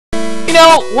You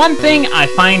know, one thing I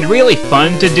find really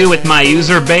fun to do with my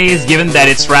user base, given that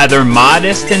it's rather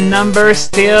modest in numbers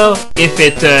still, if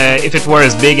it were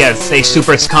as big as, say,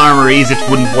 Super Skarmories, it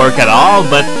wouldn't work at all,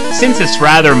 but since it's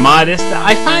rather modest,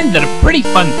 I find that a pretty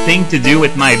fun thing to do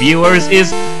with my viewers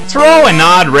is throw an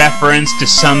odd reference to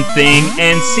something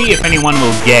and see if anyone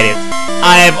will get it.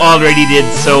 I've already did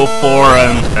so for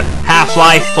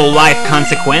Half-Life Full Life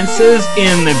Consequences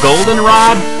in the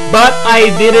Goldenrod, but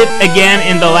I did it again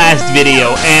in the last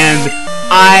video, and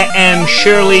I am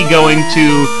surely going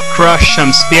to crush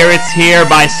some spirits here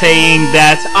by saying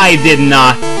that I did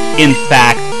not, in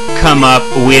fact, come up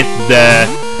with the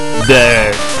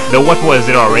what was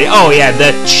it already? Oh yeah,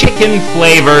 the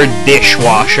chicken-flavored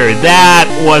dishwasher. That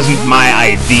wasn't my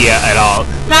idea at all.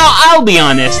 Now, I'll be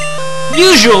honest.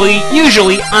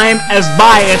 Usually I'm as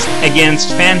biased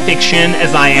against fanfiction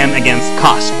as I am against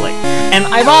cosplay. And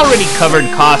I've already covered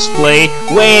cosplay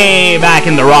way back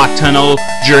in the Rock Tunnel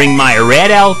during my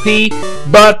Red LP,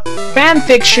 but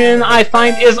fanfiction I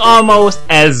find is almost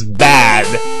as bad.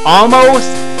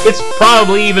 Almost? It's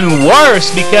probably even worse,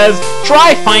 because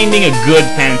try finding a good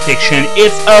fanfiction.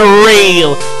 It's a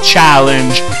real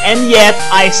challenge. And yet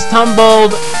I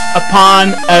stumbled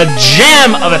upon a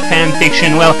gem of a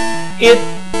fanfiction. Well, it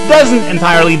doesn't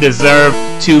entirely deserve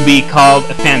to be called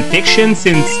a fanfiction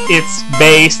since it's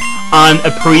based on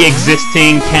a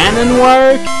pre-existing canon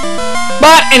work.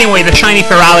 But anyway, the shiny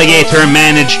Feraligatr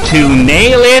managed to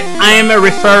nail it. I'm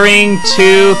referring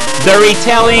to the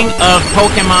retelling of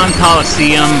Pokémon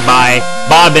Colosseum by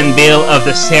Bobandbill of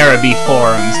the Cerebi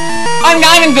forums.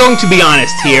 I'm going to be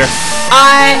honest here.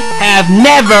 I have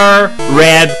never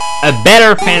read a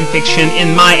better fanfiction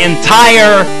in my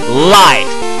entire life.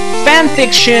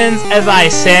 Fanfictions, as I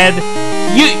said,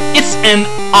 it's an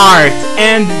art,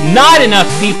 and not enough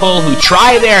people who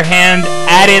try their hand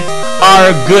at it are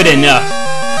good enough,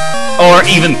 or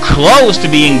even close to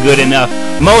being good enough.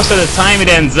 Most of the time it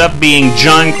ends up being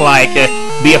junk like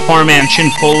the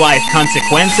aforementioned Full Life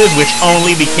Consequences, which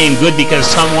only became good because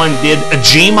someone did a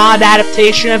Gmod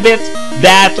adaptation of it.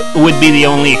 That would be the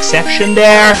only exception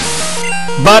there.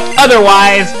 But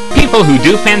otherwise, people who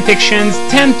do fanfictions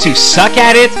tend to suck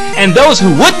at it, and those who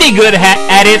would be good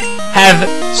at it have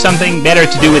something better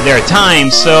to do with their time.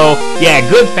 So yeah,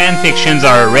 good fanfictions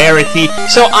are a rarity.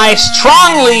 So I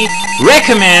strongly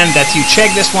recommend that you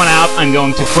check this one out. I'm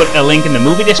going to put a link in the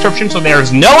movie description so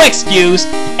there's no excuse.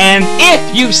 And if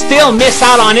you still miss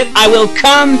out on it, I will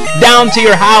come down to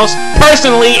your house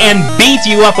personally and beat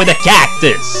you up with a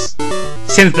cactus.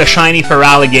 Since the shiny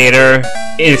Feraligatr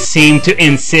seemed to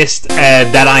insist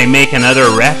that I make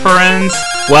another reference,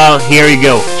 well, here you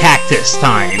go, cactus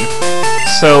time.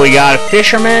 So we got a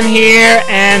fisherman here,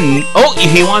 and oh,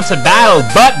 he wants a battle,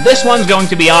 but this one's going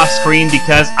to be off-screen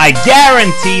because I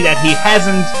guarantee that he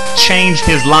hasn't changed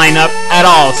his lineup at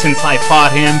all since I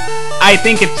fought him. I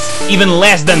think it's even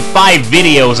less than 5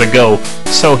 videos ago,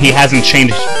 so he hasn't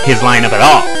changed his lineup at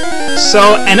all.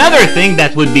 So another thing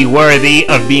that would be worthy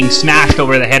of being smashed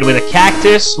over the head with a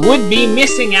cactus would be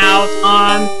missing out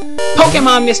on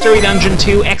Pokémon Mystery Dungeon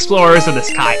 2 Explorers of the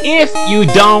Sky. If you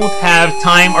don't have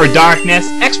time or darkness,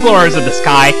 Explorers of the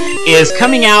Sky is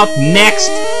coming out next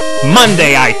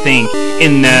Monday, I think,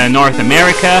 in North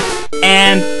America.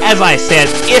 And as I said,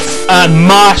 it's a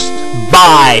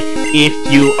must-buy if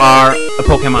you are a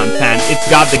Pokemon fan. It's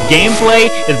got the gameplay,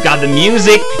 it's got the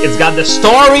music, it's got the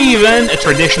story even, a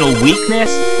traditional weakness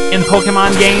in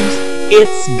Pokemon games.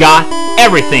 It's got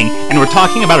everything, and we're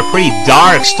talking about a pretty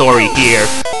dark story here.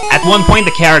 At one point,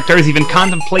 the characters even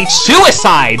contemplate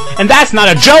suicide, and that's not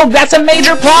a joke, that's a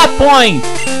major plot point!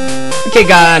 Okay,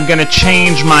 I'm gonna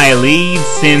change my lead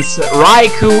since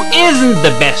Raikou isn't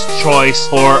the best choice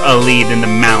for a lead in the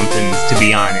mountains, to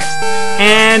be honest.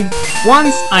 And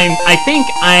once I think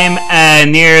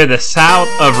I'm near the south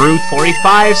of Route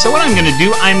 45, so what I'm gonna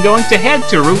do, I'm going to head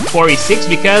to Route 46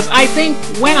 because I think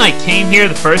when I came here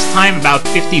the first time about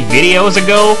 50 videos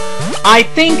ago, I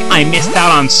think I missed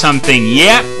out on something.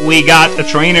 Yep, we got a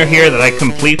trainer here that I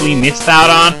completely missed out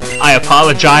on. I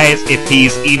apologize if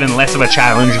he's even less of a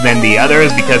challenge than the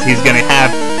others because he's gonna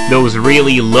have those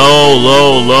really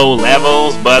low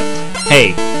levels, but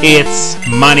hey, it's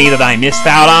money that I missed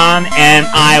out on, and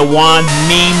I want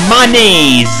me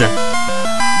monies!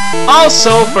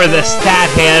 Also, for the stat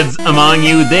heads among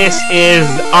you, this is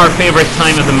our favorite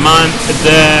time of the month.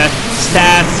 The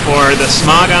stats for the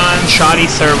Smogon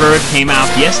Shoddy server came out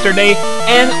yesterday,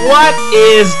 and what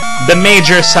is the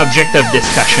major subject of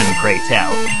discussion, pray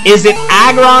tell? Is it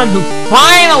Aggron who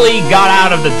finally got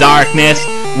out of the darkness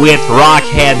with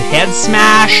Rockhead Head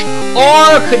Smash,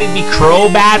 Or could it be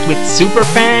Crobat with Super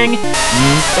Fang?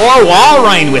 Or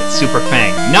Walrein with Super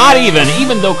Fang? Not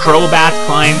even though Crobat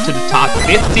climbed to the top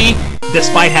 50,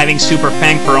 despite having Super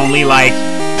Fang for only like,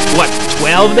 what,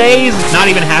 12 days? Not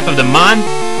even half of the month?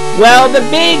 Well, the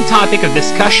big topic of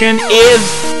discussion is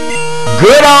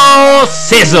good old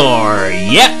Scizor.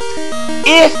 Yep.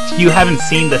 If you haven't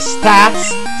seen the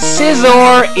stats,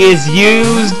 Scizor is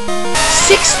used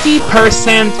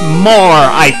 60% more,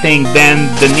 I think, than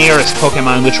the nearest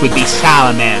Pokemon, which would be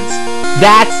Salamence.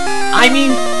 That's, I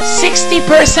mean,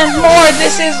 60% more!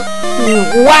 This is...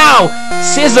 wow!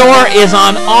 Scizor is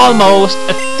on almost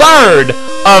a third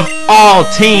of all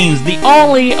teams. The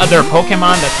only other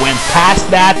Pokemon that went past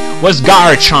that was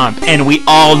Garchomp, and we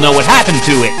all know what happened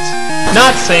to it.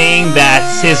 Not saying that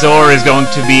Scizor is going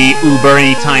to be Uber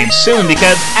anytime soon,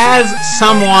 because as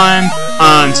someone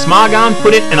on Smogon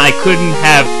put it, and I couldn't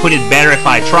have put it better if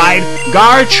I tried,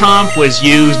 Garchomp was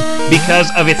used because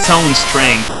of its own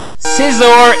strength.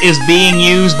 Scizor is being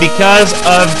used because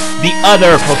of the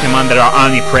other Pokemon that are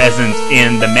omnipresent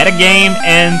in the metagame,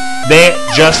 and they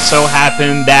just so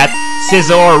happen that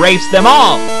Scizor rapes them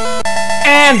all.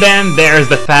 And then there's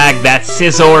the fact that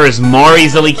Scizor is more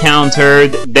easily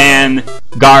countered than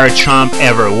Garchomp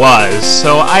ever was.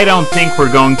 So I don't think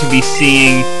we're going to be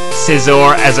seeing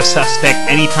Scizor as a suspect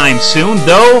anytime soon,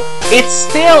 though it's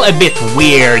still a bit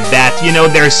weird that, you know,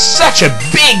 there's such a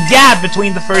big gap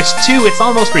between the first two, it's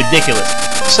almost ridiculous.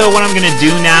 So what I'm gonna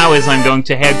do now is I'm going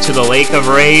to head to the Lake of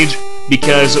Rage,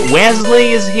 because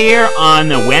Wesley is here on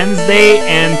Wednesday,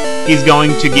 and he's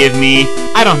going to give me,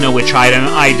 I don't know which item,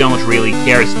 I don't really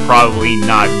care, it's probably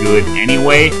not good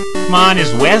anyway. Come on,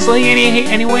 is Wesley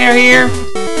anywhere here?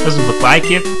 Doesn't look like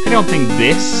it. I don't think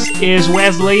this is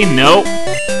Wesley, nope.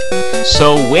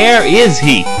 So where is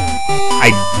he?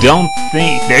 I don't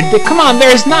think... come on,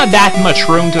 there's not that much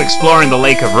room to explore in the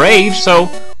Lake of Rage, so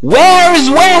where is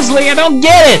Wesley? I don't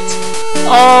get it!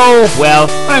 Oh, well,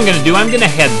 what I'm gonna do, I'm gonna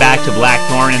head back to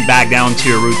Blackthorn and back down to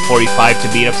Route 45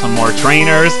 to beat up some more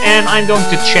trainers, and I'm going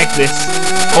to check this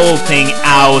whole thing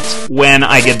out when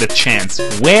I get the chance.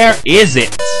 Where is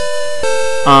it?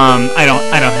 I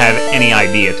don't have any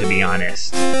idea, to be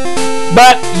honest.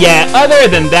 But, yeah,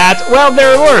 other than that, well,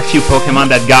 there were a few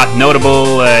Pokemon that got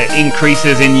notable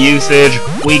increases in usage.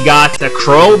 We got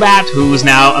Crobat, who's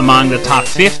now among the top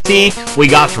 50. We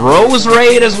got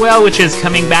Roserade as well, which is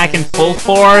coming back in full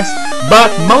force.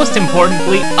 But most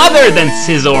importantly, other than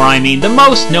Scizor, I mean, the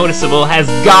most noticeable has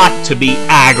got to be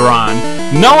Aggron.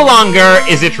 No longer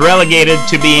is it relegated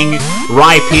to being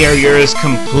Rhyperior's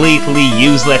completely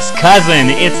useless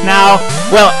cousin. It's now,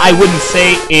 well, I wouldn't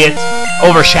say it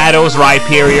overshadows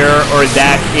Rhyperior or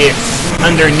that it's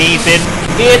underneath it.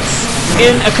 It's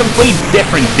in a complete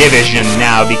different division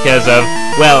now because of,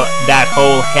 well, that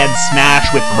whole head smash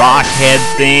with Rockhead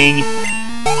thing.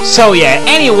 So yeah,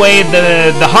 anyway,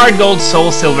 the Hard Gold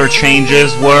Soul Silver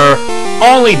changes were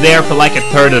only there for like a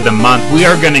third of the month. We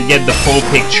are gonna get the full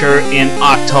picture in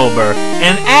October.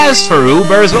 And as for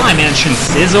Ubers, well, I mentioned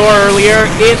Scizor earlier,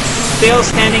 it's still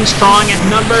standing strong at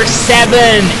number 7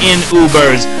 in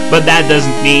Ubers. But that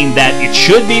doesn't mean that it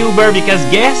should be Uber, because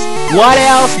guess what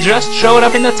else just showed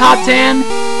up in the top 10?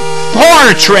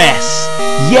 Fortress!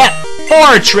 Yep,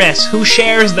 Fortress, who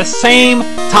shares the same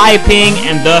typing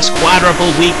and thus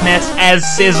quadruple weakness as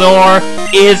Scizor,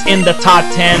 is in the top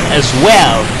 10 as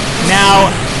well. Now,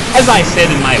 as I said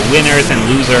in my winners and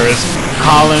losers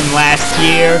column last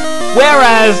year,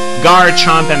 whereas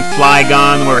Garchomp and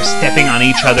Flygon were stepping on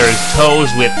each other's toes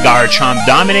with Garchomp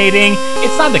dominating,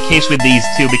 it's not the case with these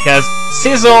two, because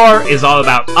Scizor is all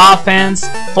about offense,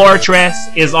 Fortress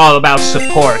is all about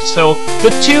support. So the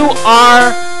two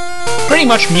are pretty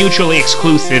much mutually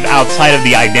exclusive outside of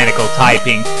the identical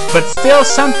typing, but still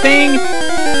something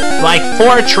like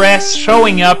Fortress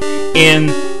showing up in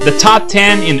the top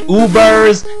 10 in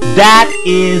Ubers, that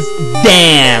is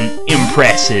damn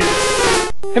impressive.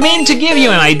 I mean, to give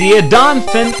you an idea,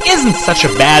 Donphin isn't such a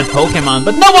bad Pokemon,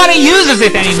 but nobody uses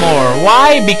it anymore.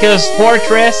 Why? Because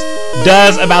Fortress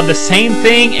does about the same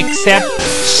thing, except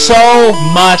so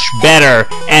much better,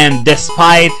 and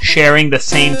despite sharing the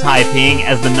same typing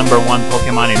as the number 1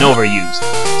 Pokemon in Overused.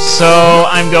 So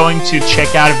I'm going to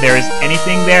check out if there is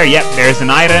anything there. Yep, there's an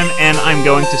item, and I'm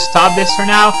going to stop this for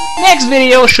now. Next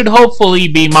video should hopefully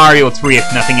be Mario 3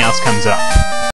 if nothing else comes up.